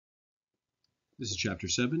This is Chapter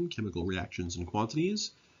 7, Chemical Reactions and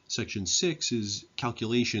Quantities. Section 6 is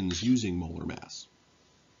Calculations using molar mass.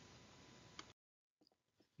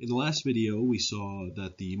 In the last video, we saw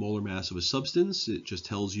that the molar mass of a substance, it just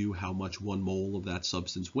tells you how much 1 mole of that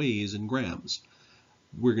substance weighs in grams.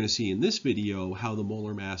 We're going to see in this video how the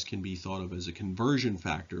molar mass can be thought of as a conversion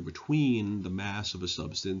factor between the mass of a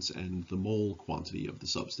substance and the mole quantity of the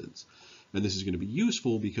substance. And this is going to be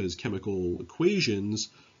useful because chemical equations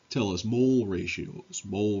tell us mole ratios,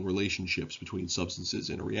 mole relationships between substances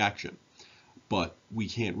in a reaction. But we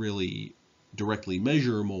can't really directly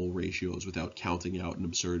measure mole ratios without counting out an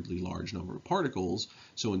absurdly large number of particles.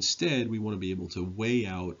 So instead, we want to be able to weigh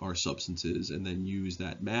out our substances and then use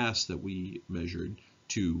that mass that we measured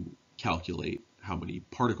to calculate how many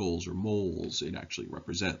particles or moles it actually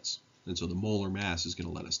represents. And so the molar mass is going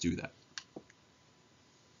to let us do that.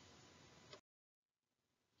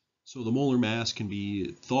 So the molar mass can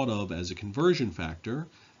be thought of as a conversion factor,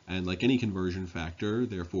 and like any conversion factor,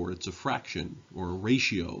 therefore it's a fraction or a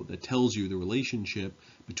ratio that tells you the relationship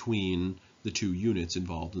between the two units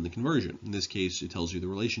involved in the conversion. In this case, it tells you the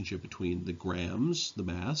relationship between the grams, the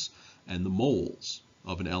mass, and the moles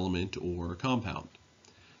of an element or a compound.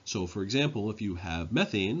 So for example, if you have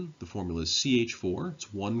methane, the formula is CH4,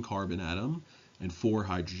 it's 1 carbon atom and 4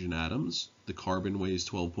 hydrogen atoms. The carbon weighs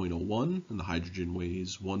 12.01 and the hydrogen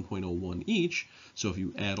weighs 1.01 each. So if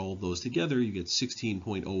you add all of those together, you get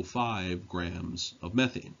 16.05 grams of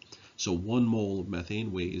methane. So 1 mole of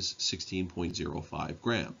methane weighs 16.05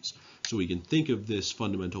 grams. So we can think of this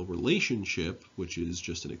fundamental relationship, which is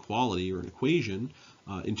just an equality or an equation,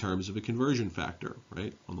 in terms of a conversion factor,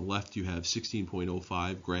 right? On the left, you have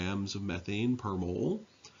 16.05 grams of methane per mole.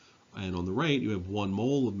 And on the right, you have 1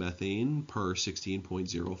 mole of methane per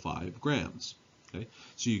 16.05 grams. Okay?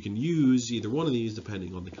 So you can use either one of these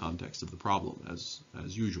depending on the context of the problem, as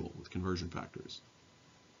usual with conversion factors.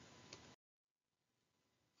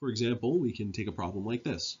 For example, we can take a problem like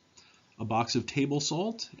this. A box of table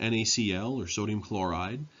salt, NaCl, or sodium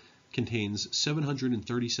chloride, contains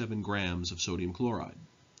 737 grams of sodium chloride.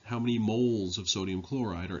 How many moles of sodium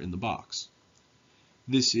chloride are in the box?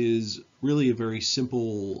 This is really a very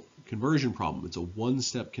simple conversion problem. It's a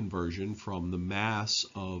one-step conversion from the mass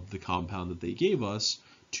of the compound that they gave us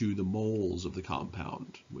to the moles of the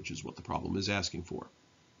compound, which is what the problem is asking for.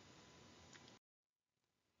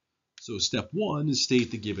 So step 1 is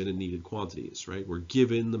state the given and needed quantities, right? We're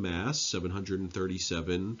given the mass,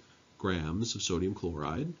 737 grams of sodium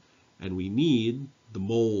chloride, and we need the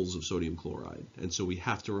moles of sodium chloride. And so we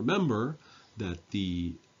have to remember that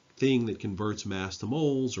the thing that converts mass to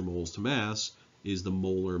moles or moles to mass is the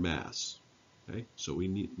molar mass. Okay? So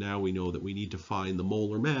now we know that we need to find the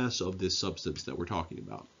molar mass of this substance that we're talking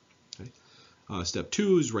about. Okay? Step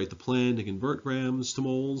 2 is write the plan to convert grams to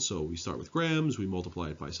moles. So we start with grams, we multiply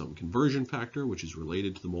it by some conversion factor, which is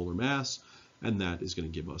related to the molar mass, and that is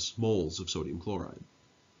going to give us moles of sodium chloride.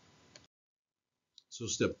 So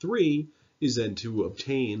step 3 is then to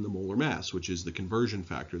obtain the molar mass, which is the conversion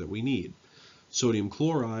factor that we need. Sodium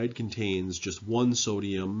chloride contains just 1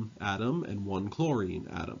 sodium atom and 1 chlorine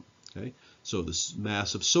atom. Okay? So the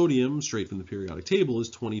mass of sodium, straight from the periodic table, is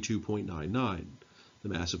 22.99. The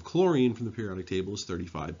mass of chlorine from the periodic table is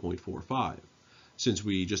 35.45. Since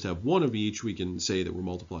we just have 1 of each, we can say that we're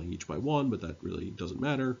multiplying each by 1, but that really doesn't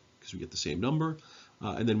matter because we get the same number.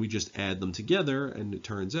 And then we just add them together, and it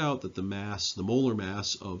turns out that the mass, the molar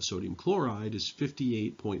mass of sodium chloride is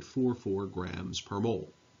 58.44 grams per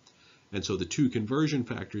mole. And so the two conversion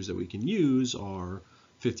factors that we can use are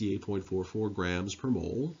 58.44 grams per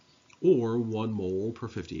mole or 1 mole per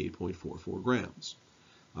 58.44 grams.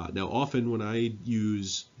 Now often when I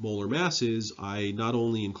use molar masses, I not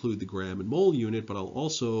only include the gram and mole unit, but I'll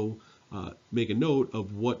also make a note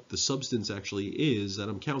of what the substance actually is that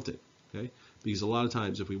I'm counting. Okay? Because a lot of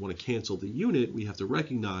times if we want to cancel the unit, we have to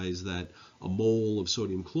recognize that a mole of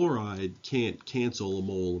sodium chloride can't cancel a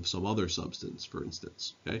mole of some other substance, for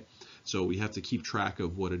instance. Okay? So we have to keep track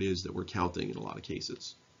of what it is that we're counting in a lot of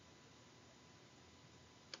cases.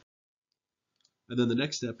 And then the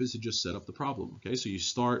next step is to just set up the problem. Okay? So you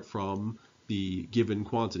start from the given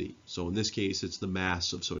quantity. So in this case, it's the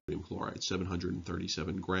mass of sodium chloride,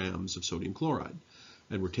 737 grams of sodium chloride.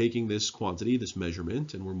 And we're taking this quantity, this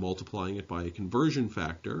measurement, and we're multiplying it by a conversion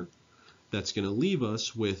factor that's going to leave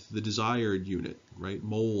us with the desired unit, right?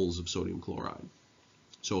 Moles of sodium chloride.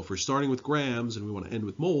 So if we're starting with grams and we want to end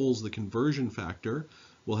with moles, the conversion factor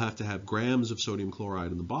will have to have grams of sodium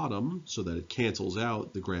chloride in the bottom so that it cancels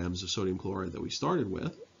out the grams of sodium chloride that we started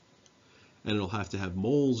with. And it'll have to have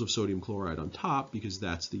moles of sodium chloride on top because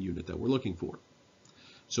that's the unit that we're looking for.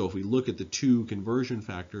 So if we look at the two conversion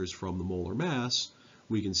factors from the molar mass,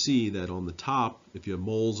 we can see that on the top, if you have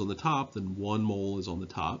moles on the top, then 1 mole is on the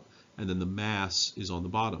top, and then the mass is on the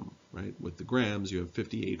bottom, right? With the grams, you have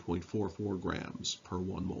 58.44 grams per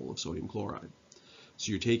 1 mole of sodium chloride.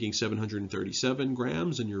 So you're taking 737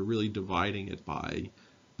 grams and you're really dividing it by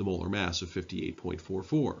the molar mass of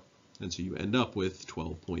 58.44. And so you end up with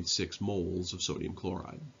 12.6 moles of sodium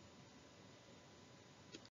chloride.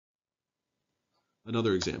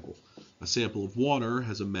 Another example, a sample of water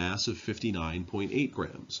has a mass of 59.8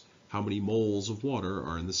 grams. How many moles of water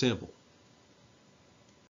are in the sample?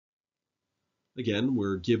 Again,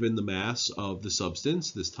 we're given the mass of the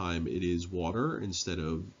substance. This time it is water instead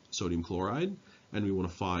of sodium chloride, and we want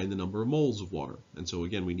to find the number of moles of water. And so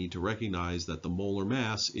again, we need to recognize that the molar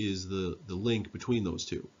mass is the link between those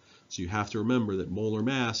two. So you have to remember that molar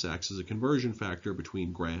mass acts as a conversion factor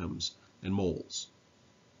between grams and moles.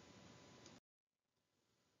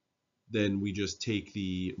 Then we just take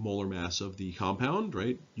the molar mass of the compound,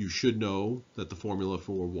 right? You should know that the formula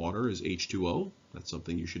for water is H2O. That's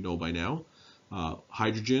something you should know by now.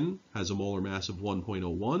 Hydrogen has a molar mass of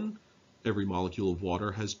 1.01. Every molecule of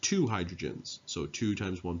water has 2 hydrogens. So 2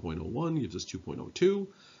 times 1.01 gives us 2.02.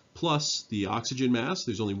 Plus the oxygen mass,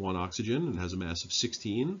 there's only 1 oxygen and has a mass of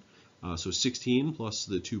 16. So 16 plus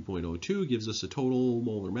the 2.02 gives us a total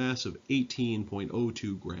molar mass of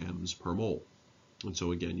 18.02 grams per mole. And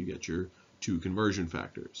so again, you get your 2 conversion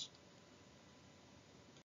factors.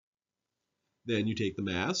 Then you take the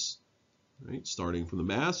mass, right? Starting from the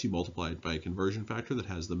mass, you multiply it by a conversion factor that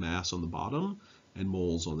has the mass on the bottom and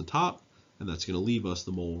moles on the top, and that's going to leave us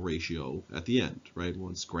the mole ratio at the end, right?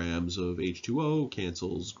 Once grams of H2O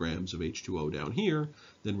cancels grams of H2O down here,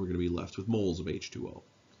 then we're going to be left with moles of H2O.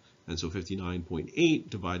 And so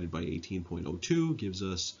 59.8 divided by 18.02 gives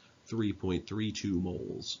us 3.32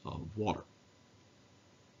 moles of water.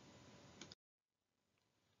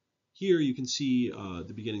 Here you can see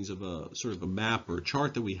the beginnings of a sort of a map or a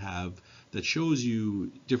chart that we have that shows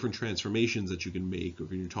you different transformations that you can make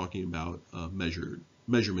when you're talking about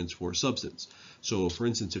measurements for a substance. So for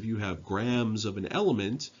instance, if you have grams of an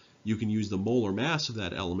element, you can use the molar mass of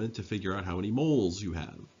that element to figure out how many moles you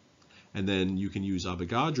have. And then you can use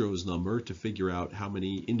Avogadro's number to figure out how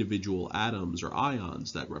many individual atoms or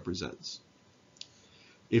ions that represents.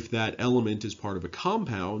 If that element is part of a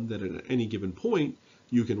compound, then at any given point,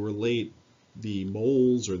 you can relate the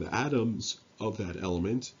moles or the atoms of that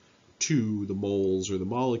element to the moles or the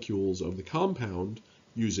molecules of the compound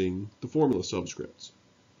using the formula subscripts.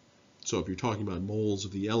 So if you're talking about moles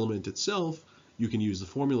of the element itself, you can use the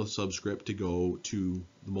formula subscript to go to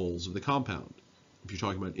the moles of the compound. If you're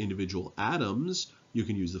talking about individual atoms, you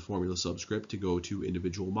can use the formula subscript to go to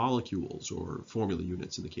individual molecules or formula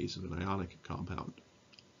units in the case of an ionic compound.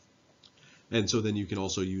 And so then you can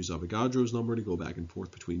also use Avogadro's number to go back and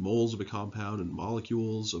forth between moles of a compound and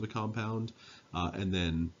molecules of a compound. And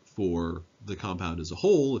then for the compound as a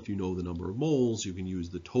whole, if you know the number of moles, you can use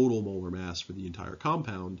the total molar mass for the entire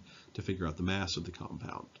compound to figure out the mass of the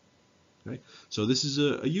compound. Okay? So this is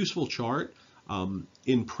a useful chart.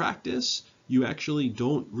 In practice, you actually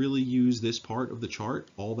don't really use this part of the chart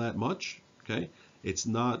all that much. Okay? It's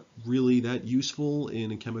not really that useful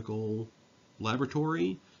in a chemical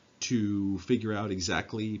laboratory to figure out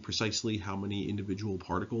precisely how many individual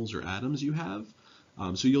particles or atoms you have.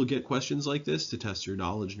 So you'll get questions like this to test your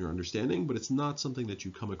knowledge and your understanding, but it's not something that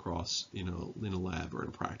you come across in a lab or in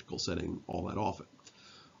a practical setting all that often.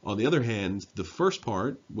 On the other hand, the first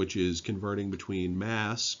part, which is converting between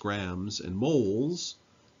mass, grams, and moles,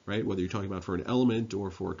 right, whether you're talking about for an element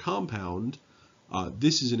or for a compound,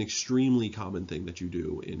 this is an extremely common thing that you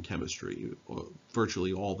do in chemistry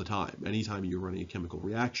virtually all the time. Anytime you're running a chemical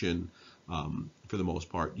reaction, for the most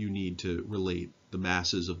part, you need to relate the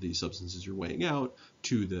masses of these substances you're weighing out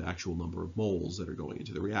to the actual number of moles that are going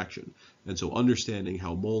into the reaction. And so understanding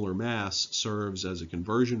how molar mass serves as a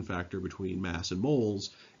conversion factor between mass and moles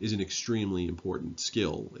is an extremely important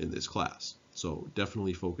skill in this class. So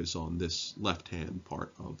definitely focus on this left-hand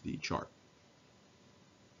part of the chart.